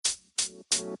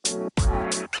Hey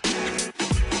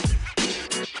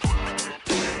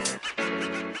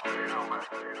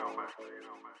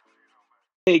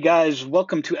guys,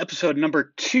 welcome to episode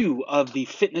number 2 of the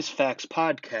Fitness Facts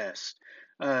podcast.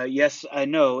 Yes, I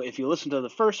know if you listen to the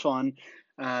first one,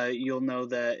 you'll know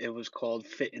that it was called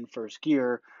Fit in First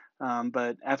Gear.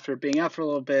 But after being out for a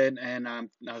little bit and I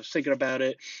was thinking about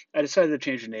it, I decided to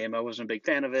change the name. I wasn't a big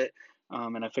fan of it,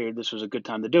 and I figured this was a good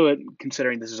time to do it,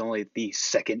 considering this is only the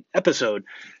second episode.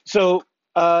 So,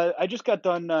 I just got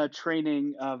done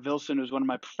training Vilson, who's one of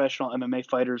my professional MMA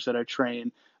fighters that I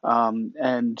train,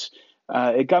 and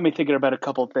it got me thinking about a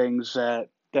couple of things that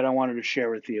I wanted to share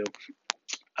with you.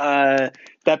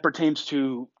 That pertains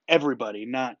to everybody,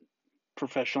 not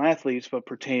professional athletes, but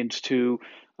pertains to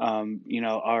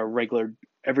our regular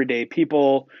everyday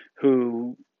people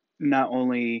who not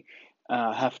only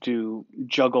have to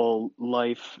juggle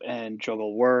life and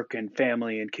juggle work and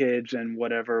family and kids and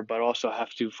whatever, but also have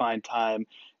to find time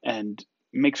and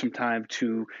make some time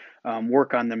to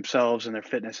work on themselves and their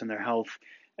fitness and their health.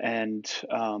 And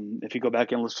if you go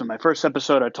back and listen to my first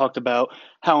episode, I talked about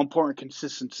how important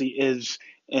consistency is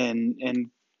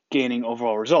in gaining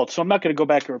overall results. So I'm not going to go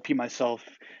back and repeat myself,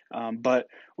 but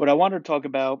what I wanted to talk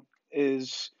about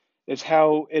is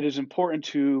how it is important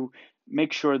to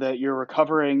make sure that you're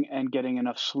recovering and getting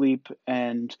enough sleep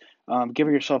and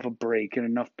giving yourself a break and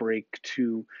enough break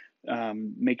to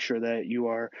make sure that you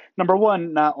are, number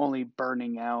one, not only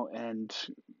burning out and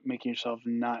making yourself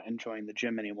not enjoying the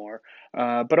gym anymore,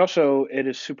 but also it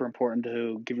is super important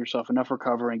to give yourself enough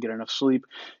recovery and get enough sleep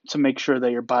to make sure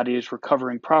that your body is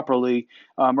recovering properly,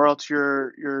 or else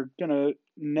you're gonna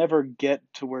never get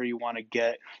to where you want to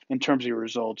get in terms of your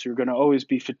results. You're going to always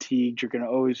be fatigued. You're going to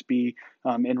always be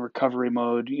in recovery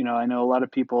mode. You know, I know a lot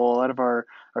of people, a lot of our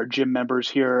gym members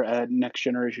here at Next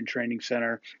Generation Training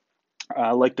Center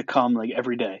like to come like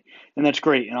every day, and that's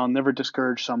great. And I'll never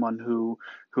discourage someone who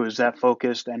is that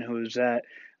focused and who is that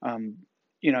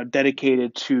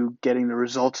dedicated to getting the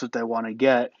results that they want to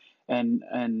get, and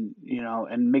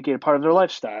making it part of their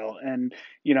lifestyle. And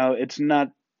it's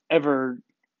not ever,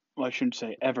 well, I shouldn't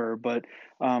say ever, but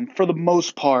for the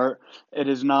most part, it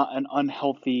is not an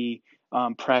unhealthy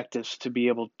practice to be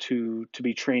able to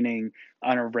be training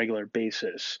on a regular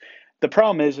basis. The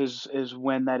problem is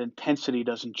when that intensity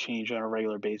doesn't change on a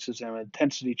regular basis, and when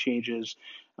intensity changes,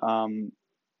 um,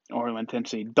 or when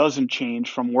intensity doesn't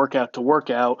change from workout to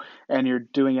workout, and you're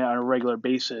doing it on a regular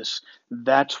basis,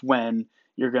 that's when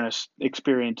you're going to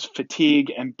experience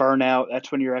fatigue and burnout.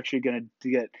 That's when you're actually going to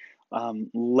get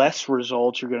less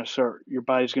results. Your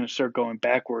body's going to start going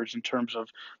backwards in terms of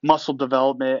muscle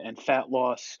development and fat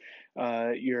loss.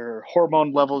 Your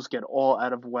hormone levels get all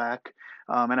out of whack.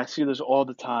 And I see this all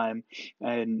the time,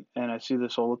 and I see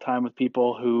this all the time with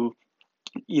people who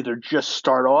either just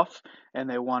start off and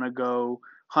they want to go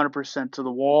 100% to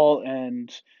the wall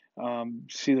and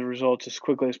see the results as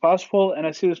quickly as possible. And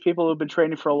I see those people who have been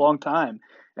training for a long time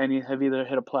and you have either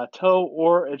hit a plateau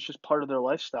or it's just part of their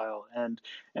lifestyle and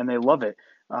they love it.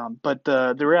 But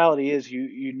the reality is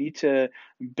you need to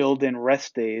build in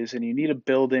rest days and you need to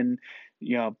build in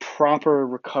proper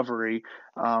recovery,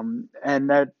 and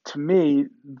that, to me,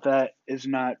 that is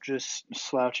not just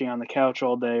slouching on the couch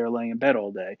all day or laying in bed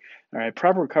all day. All right,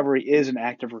 proper recovery is an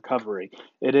active recovery.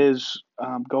 It is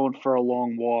going for a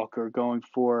long walk or going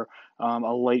for a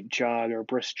light jog or a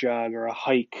brisk jog or a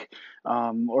hike,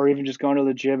 or even just going to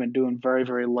the gym and doing very,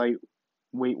 very light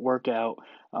weight workout,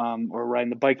 or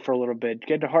riding the bike for a little bit,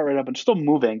 get your heart rate up and still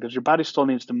moving because your body still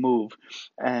needs to move,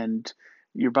 and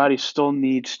your body still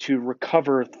needs to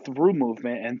recover through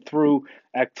movement and through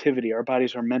activity. Our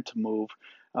bodies are meant to move,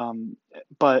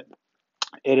 but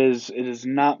it is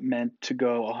not meant to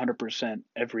go 100%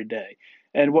 every day.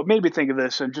 And what made me think of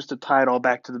this, and just to tie it all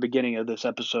back to the beginning of this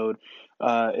episode,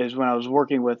 is when I was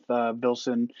working with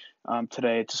Vilson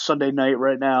today. It's a Sunday night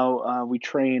right now. We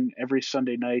train every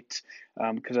Sunday night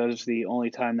because that is the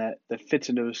only time that fits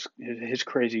into his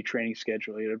crazy training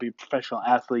schedule. To be a professional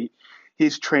athlete,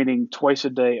 he's training twice a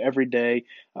day, every day,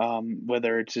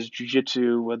 whether it's his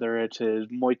jiu-jitsu, whether it's his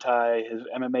Muay Thai, his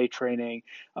MMA training,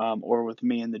 or with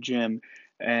me in the gym.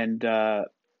 And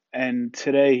and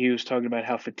today he was talking about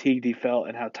how fatigued he felt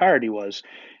and how tired he was.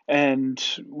 And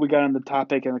we got on the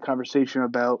topic and the conversation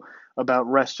about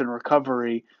rest and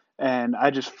recovery. And I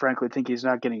just frankly think he's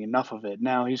not getting enough of it.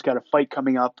 Now he's got a fight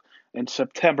coming up in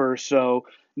September, so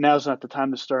now's not the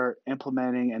time to start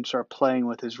implementing and start playing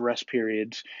with his rest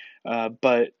periods.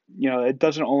 But it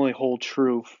doesn't only hold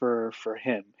true for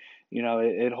him.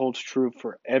 It holds true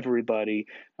for everybody,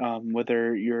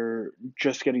 whether you're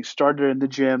just getting started in the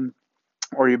gym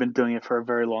or you've been doing it for a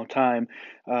very long time,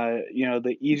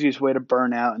 the easiest way to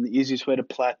burn out and the easiest way to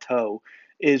plateau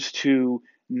is to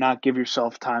not give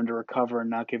yourself time to recover and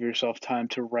not give yourself time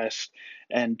to rest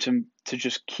and to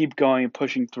just keep going and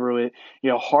pushing through it.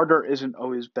 Harder isn't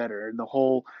always better. And the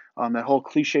whole that whole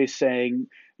cliche saying,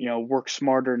 work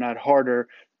smarter, not harder,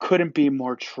 couldn't be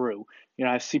more true.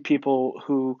 I see people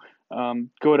who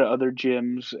go to other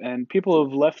gyms and people who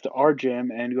have left our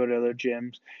gym and go to other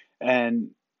gyms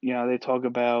and they talk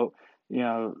about,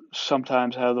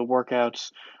 sometimes how the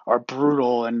workouts are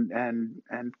brutal and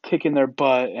kicking their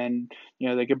butt and,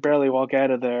 they can barely walk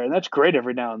out of there. And that's great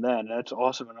every now and then. That's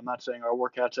awesome. And I'm not saying our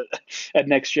workouts at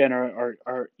Next Gen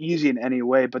are easy in any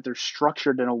way, but they're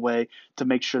structured in a way to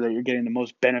make sure that you're getting the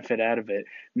most benefit out of it,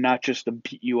 not just to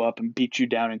beat you up and beat you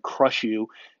down and crush you.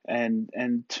 And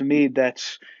to me,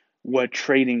 that's what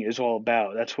training is all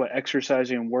about. That's what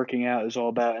exercising and working out is all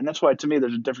about. And that's why, to me,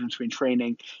 there's a difference between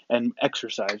training and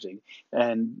exercising.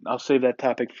 And I'll save that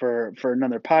topic for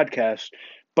another podcast.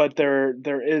 But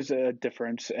there is a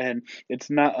difference, and it's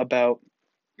not about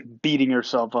beating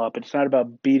yourself up. It's not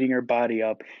about beating your body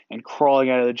up and crawling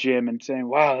out of the gym and saying,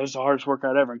 "Wow, this is the hardest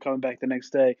workout ever," and coming back the next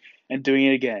day and doing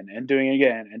it again and doing it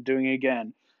again and doing it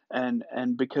again.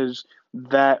 And because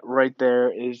that right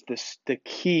there is the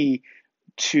key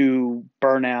to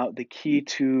burnout, the key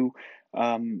to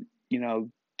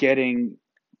getting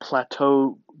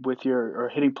plateau with your or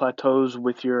hitting plateaus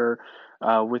with your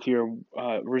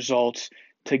results,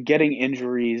 to getting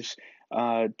injuries,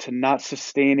 to not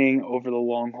sustaining over the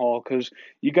long haul. Because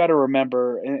you got to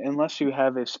remember, unless you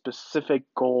have a specific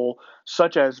goal,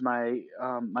 such as my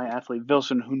athlete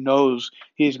Wilson, who knows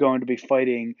he's going to be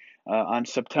fighting on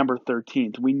September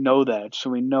 13th. We know that,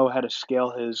 so we know how to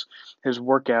scale his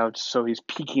workouts so he's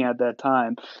peaking at that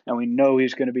time, and we know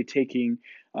he's going to be taking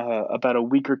about a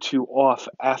week or two off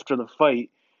after the fight.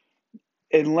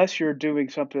 Unless you're doing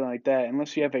something like that,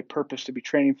 unless you have a purpose to be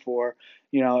training for,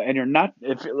 and you're not,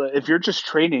 if you're just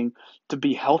training to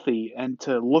be healthy and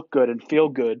to look good and feel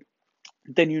good,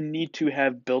 then you need to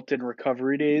have built-in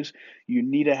recovery days. You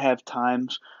need to have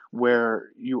times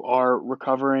where you are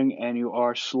recovering and you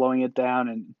are slowing it down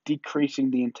and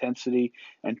decreasing the intensity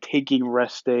and taking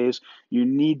rest days. You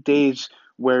need days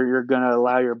where you're going to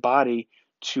allow your body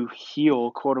to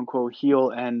heal, quote unquote,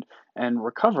 heal and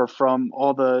recover from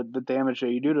all the damage that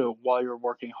you do to it while you're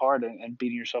working hard and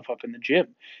beating yourself up in the gym.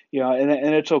 And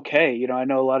it's okay. I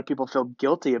know a lot of people feel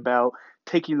guilty about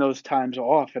taking those times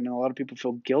off, and a lot of people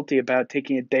feel guilty about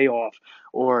taking a day off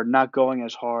or not going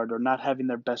as hard or not having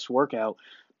their best workout.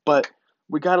 But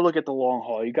we got to look at the long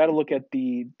haul. You got to look at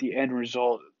the end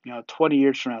result. 20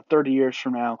 years from now, 30 years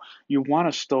from now, you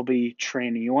want to still be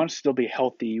training. You want to still be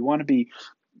healthy. You want to be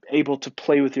able to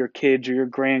play with your kids or your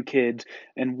grandkids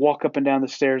and walk up and down the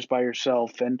stairs by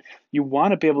yourself. And you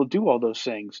want to be able to do all those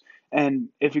things. And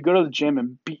if you go to the gym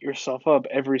and beat yourself up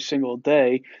every single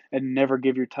day and never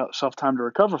give yourself time to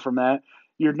recover from that,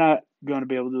 you're not going to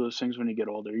be able to do those things when you get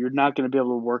older. You're not going to be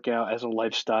able to work out as a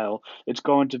lifestyle. It's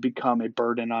going to become a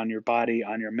burden on your body,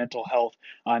 on your mental health,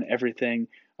 on everything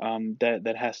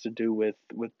that has to do with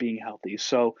being healthy.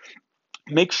 So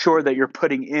make sure that you're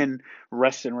putting in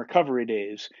rest and recovery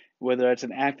days, whether that's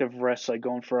an active rest like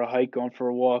going for a hike, going for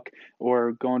a walk,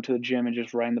 or going to the gym and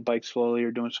just riding the bike slowly,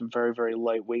 or doing some very, very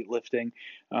light weightlifting.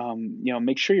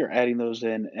 Make sure you're adding those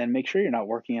in, and make sure you're not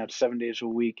working out 7 days a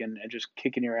week and just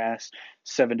kicking your ass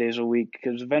 7 days a week,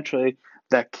 because eventually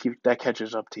that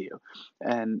catches up to you,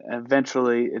 and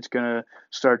eventually it's gonna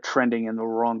start trending in the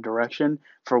wrong direction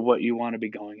for what you want to be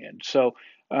going in. So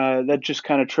that just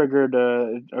kind of triggered,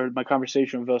 or my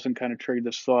conversation with Wilson kind of triggered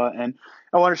this thought, and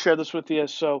I want to share this with you.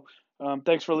 So,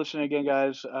 thanks for listening again,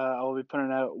 guys. I'll be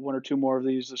putting out one or two more of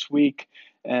these this week,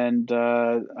 and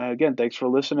again, thanks for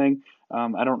listening.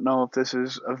 I don't know if this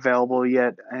is available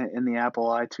yet in the Apple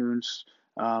iTunes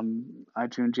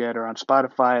yet, or on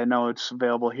Spotify. I know it's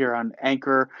available here on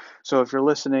Anchor. So if you're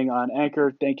listening on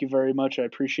Anchor, thank you very much. I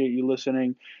appreciate you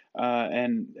listening,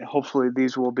 and hopefully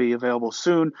these will be available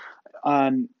soon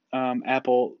on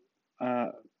Apple,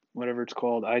 whatever it's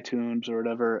called, iTunes or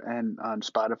whatever, and on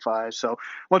Spotify. So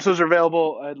once those are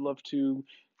available, I'd love to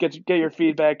get your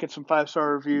feedback, get some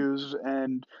 5-star reviews,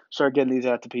 and start getting these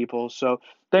out to people. So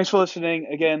thanks for listening.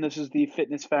 Again, this is the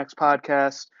Fitness Facts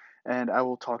Podcast, and I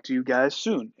will talk to you guys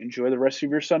soon. Enjoy the rest of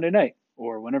your Sunday night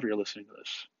or whenever you're listening to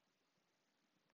this.